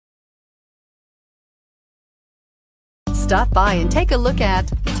Stop by and take a look at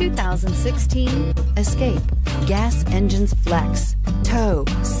the 2016 Escape. Gas engines flex, tow,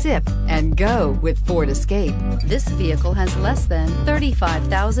 sip, and go with Ford Escape. This vehicle has less than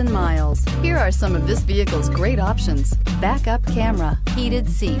 35,000 miles. Here are some of this vehicle's great options: backup camera, heated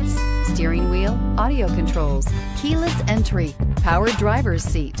seats, steering wheel audio controls, keyless entry, power driver's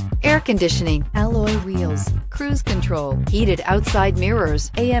seat, air conditioning, alloy wheels, cruise control, heated outside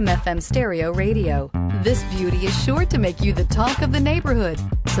mirrors, AM/FM stereo radio. This beauty is sure to make you the talk of the neighborhood.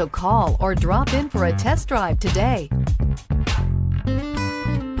 So call or drop in for a test drive today.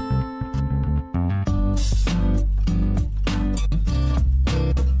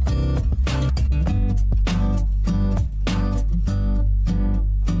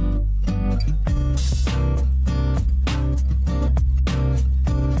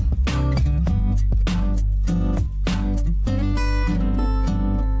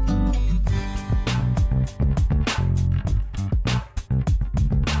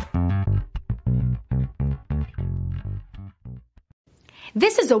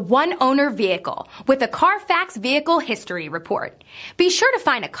 This is a one-owner vehicle with a CARFAX vehicle history report. Be sure to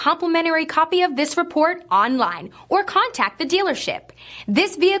find a complimentary copy of this report online or contact the dealership.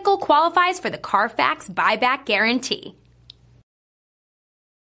 This vehicle qualifies for the CARFAX buyback guarantee.